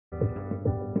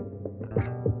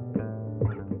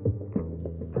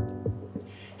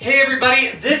Hey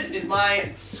everybody, this is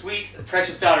my sweet,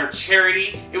 precious daughter,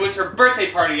 Charity. It was her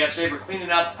birthday party yesterday. We're cleaning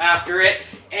up after it.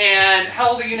 And how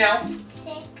old are you now? 6.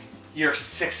 You're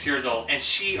 6 years old, and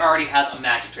she already has a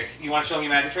magic trick. You want to show me a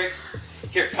magic trick?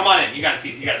 Here, come on in. You gotta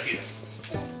see this.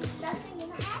 There's nothing in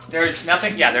the hat? There's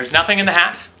nothing, yeah, there's nothing in the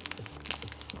hat.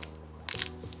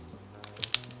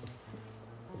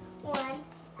 1,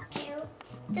 2,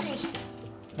 3.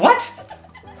 What?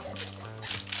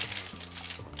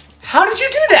 How did you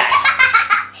do that?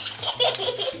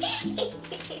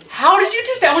 How did you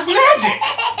do that? That was magic.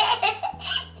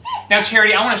 Now,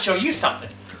 Charity, I want to show you something,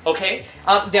 okay?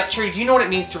 Now, Charity, do you know what it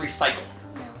means to recycle?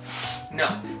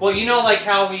 No. Well, you know like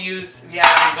how we use these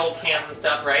old cans and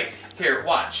stuff, right? Here,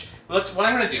 watch. What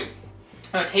I'm going to do,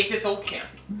 I'm going to take this old can.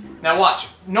 Now watch.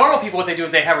 Normal people, what they do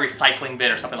is they have a recycling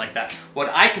bin or something like that. What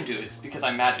I can do is, because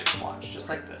I'm magic, watch, just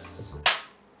like this.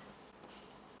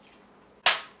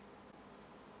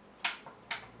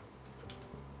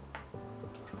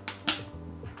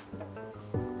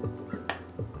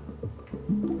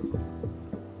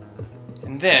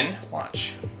 And then,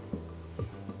 watch.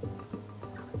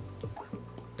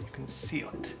 You can seal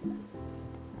it.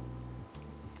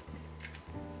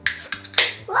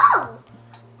 Whoa!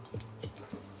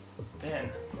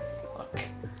 Then, look.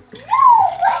 No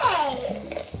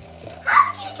way!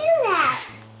 How did you do that?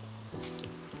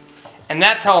 And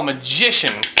that's how a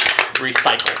magician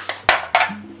recycles.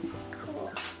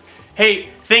 Cool. Hey,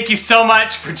 thank you so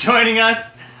much for joining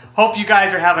us. Hope you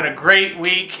guys are having a great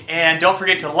week. And don't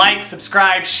forget to like,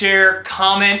 subscribe, share,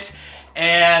 comment,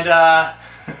 and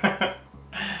have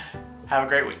a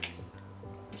great week.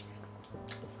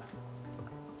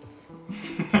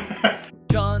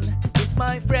 John is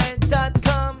my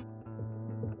friend.com